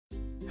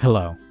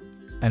Hello,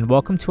 and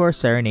welcome to our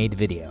Cerenade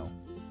video.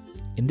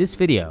 In this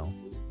video,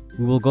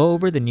 we will go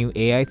over the new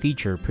AI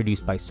feature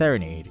produced by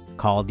Cerenade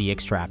called the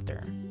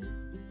Extractor.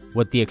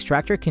 What the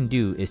Extractor can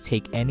do is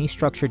take any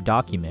structured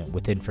document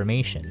with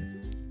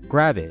information,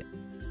 grab it,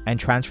 and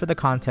transfer the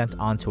contents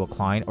onto a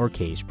client or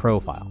case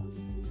profile.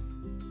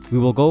 We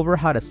will go over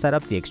how to set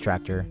up the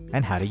Extractor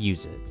and how to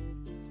use it.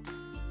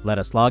 Let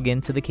us log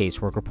into the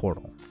caseworker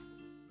portal.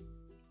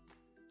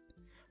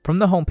 From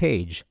the home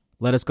page,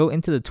 let us go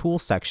into the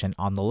Tools section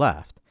on the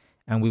left,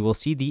 and we will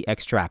see the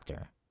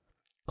Extractor.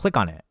 Click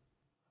on it.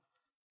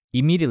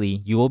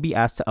 Immediately, you will be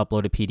asked to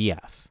upload a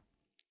PDF.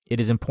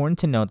 It is important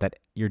to note that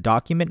your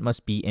document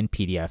must be in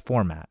PDF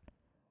format.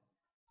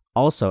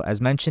 Also, as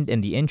mentioned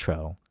in the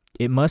intro,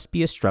 it must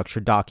be a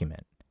structured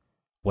document.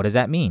 What does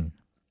that mean?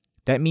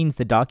 That means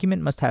the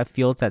document must have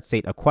fields that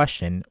state a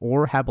question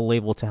or have a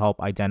label to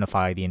help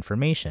identify the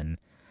information,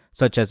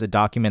 such as a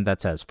document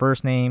that says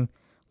first name,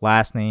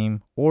 last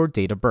name, or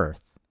date of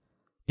birth.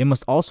 It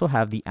must also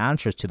have the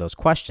answers to those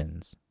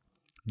questions.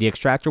 The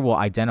Extractor will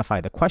identify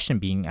the question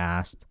being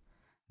asked,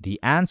 the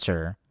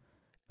answer,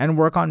 and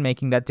work on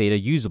making that data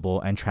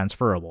usable and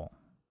transferable.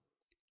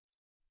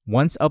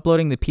 Once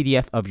uploading the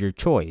PDF of your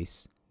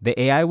choice, the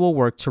AI will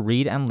work to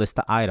read and list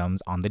the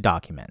items on the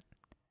document.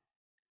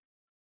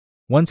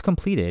 Once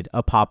completed,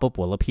 a pop-up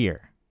will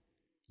appear.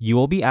 You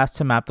will be asked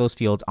to map those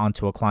fields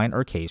onto a client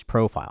or case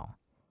profile.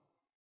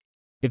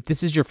 If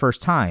this is your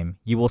first time,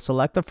 you will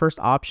select the first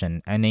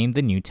option and name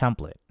the new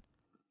template.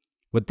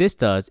 What this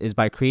does is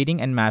by creating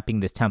and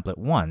mapping this template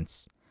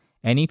once,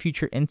 any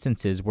future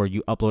instances where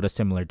you upload a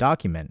similar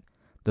document,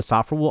 the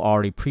software will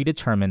already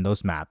predetermine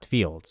those mapped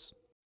fields.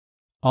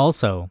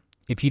 Also,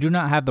 if you do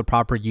not have the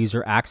proper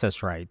user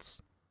access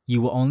rights,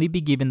 you will only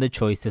be given the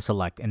choice to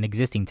select an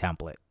existing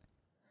template.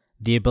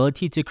 The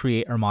ability to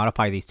create or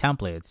modify these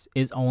templates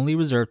is only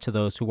reserved to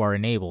those who are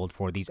enabled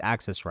for these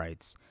access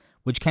rights,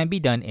 which can be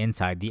done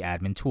inside the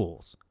admin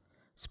tools,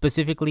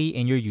 specifically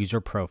in your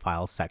user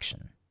profile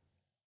section.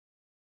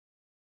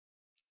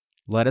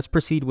 Let us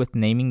proceed with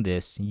naming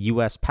this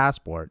US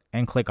passport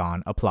and click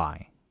on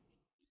Apply.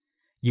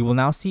 You will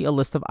now see a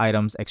list of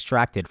items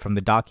extracted from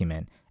the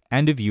document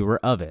and a viewer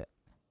of it.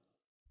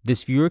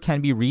 This viewer can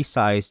be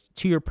resized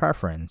to your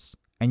preference,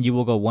 and you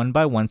will go one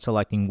by one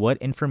selecting what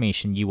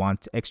information you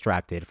want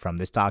extracted from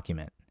this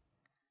document.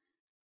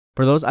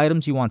 For those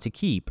items you want to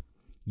keep,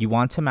 you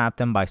want to map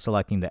them by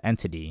selecting the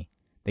entity,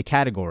 the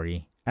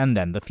category, and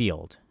then the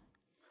field.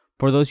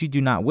 For those you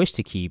do not wish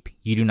to keep,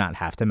 you do not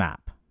have to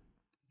map.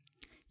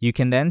 You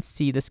can then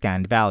see the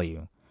scanned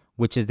value,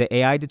 which is the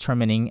AI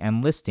determining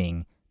and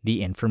listing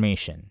the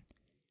information.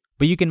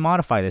 But you can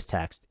modify this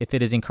text if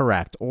it is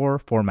incorrect or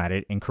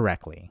formatted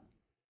incorrectly.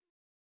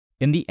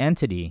 In the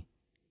entity,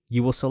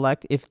 you will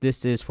select if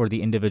this is for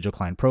the individual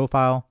client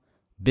profile,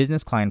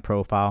 business client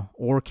profile,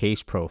 or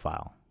case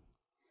profile.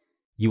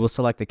 You will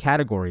select the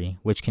category,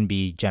 which can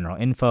be general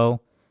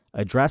info,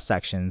 address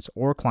sections,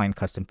 or client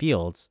custom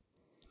fields.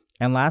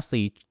 And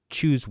lastly,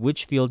 choose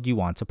which field you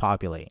want to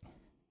populate.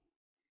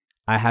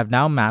 I have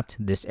now mapped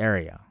this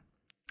area.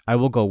 I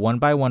will go one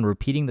by one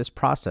repeating this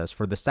process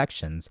for the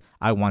sections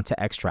I want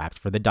to extract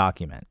for the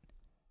document.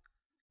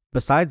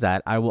 Besides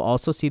that, I will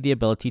also see the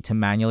ability to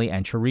manually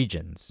enter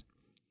regions.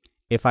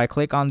 If I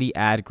click on the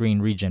Add Green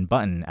Region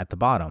button at the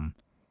bottom,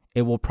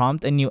 it will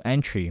prompt a new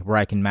entry where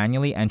I can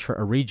manually enter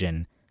a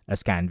region, a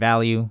scanned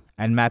value,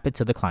 and map it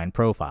to the client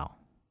profile.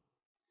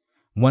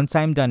 Once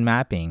I'm done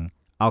mapping,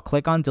 I'll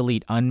click on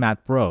Delete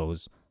Unmapped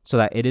Rows so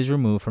that it is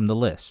removed from the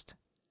list.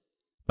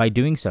 By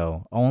doing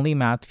so, only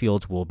mapped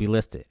fields will be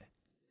listed.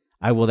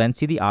 I will then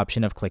see the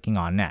option of clicking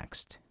on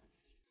Next.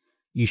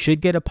 You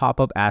should get a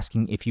pop-up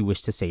asking if you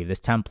wish to save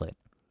this template.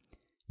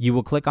 You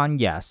will click on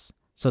Yes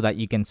so that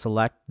you can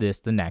select this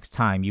the next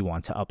time you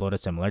want to upload a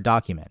similar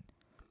document.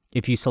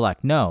 If you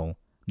select No,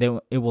 then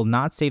it will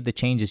not save the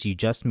changes you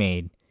just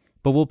made,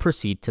 but will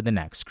proceed to the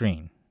next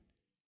screen.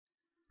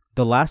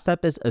 The last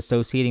step is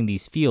associating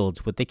these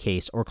fields with the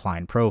case or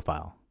client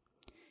profile.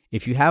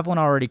 If you have one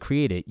already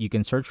created, you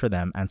can search for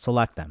them and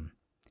select them.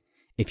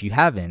 If you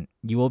haven't,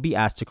 you will be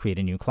asked to create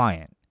a new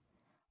client.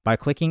 By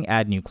clicking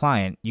Add New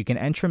Client, you can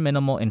enter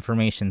minimal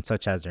information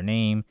such as their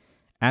name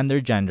and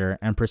their gender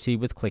and proceed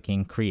with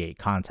clicking Create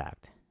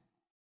Contact.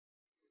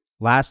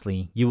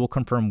 Lastly, you will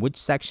confirm which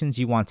sections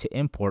you want to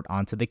import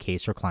onto the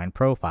case or client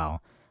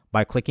profile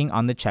by clicking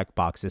on the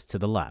checkboxes to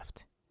the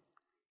left,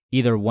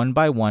 either one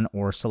by one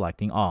or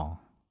selecting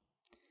all.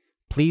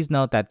 Please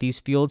note that these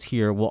fields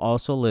here will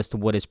also list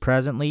what is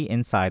presently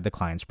inside the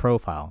client's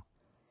profile.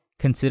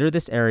 Consider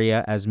this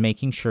area as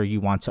making sure you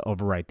want to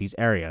overwrite these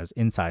areas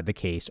inside the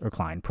case or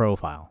client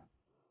profile.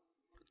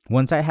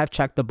 Once I have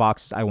checked the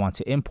boxes I want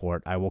to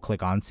import, I will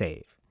click on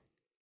Save.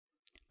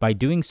 By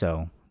doing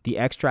so, the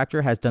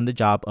Extractor has done the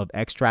job of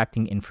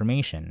extracting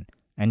information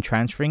and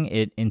transferring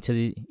it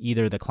into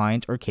either the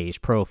client or case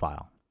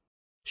profile.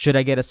 Should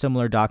I get a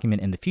similar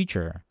document in the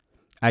future,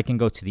 I can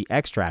go to the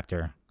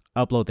Extractor,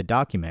 upload the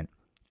document,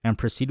 and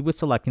proceed with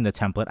selecting the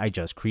template I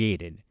just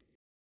created.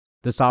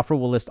 The software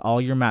will list all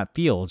your map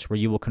fields where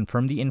you will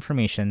confirm the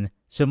information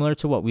similar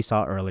to what we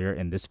saw earlier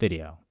in this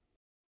video.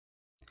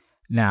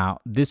 Now,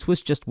 this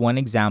was just one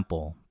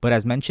example, but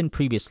as mentioned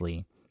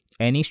previously,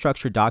 any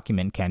structured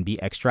document can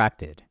be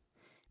extracted.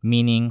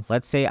 Meaning,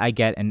 let's say I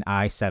get an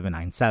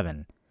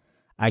I-797.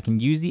 I can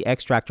use the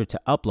extractor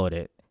to upload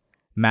it,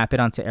 map it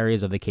onto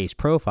areas of the case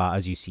profile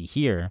as you see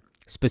here,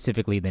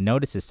 specifically the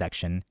notices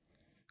section,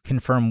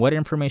 confirm what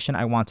information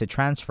I want to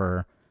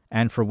transfer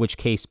and for which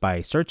case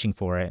by searching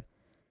for it,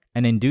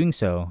 and in doing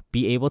so,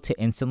 be able to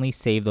instantly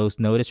save those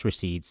notice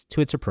receipts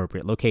to its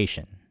appropriate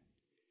location.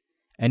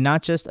 And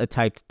not just a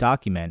typed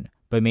document,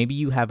 but maybe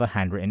you have a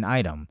handwritten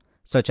item,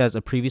 such as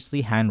a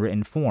previously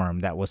handwritten form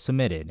that was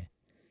submitted.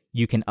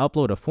 You can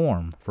upload a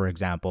form, for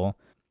example,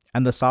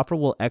 and the software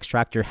will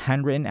extract your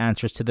handwritten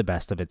answers to the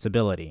best of its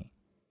ability.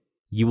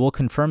 You will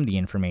confirm the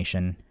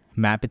information,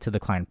 map it to the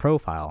client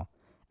profile,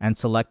 and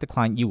select the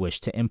client you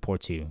wish to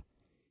import to,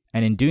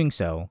 and in doing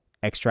so,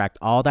 extract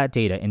all that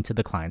data into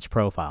the client's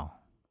profile.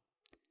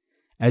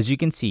 As you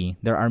can see,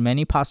 there are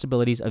many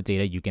possibilities of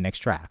data you can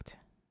extract.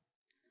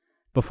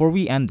 Before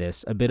we end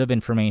this, a bit of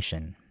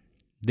information.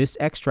 This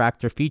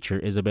extractor feature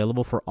is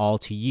available for all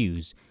to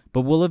use,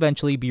 but will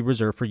eventually be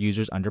reserved for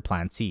users under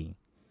Plan C.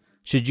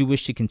 Should you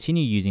wish to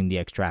continue using the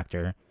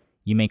extractor,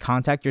 you may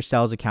contact your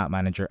sales account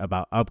manager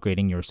about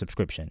upgrading your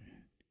subscription.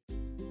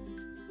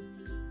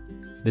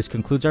 This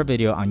concludes our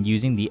video on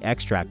using the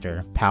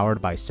extractor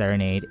powered by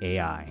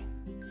Cerenade.AI.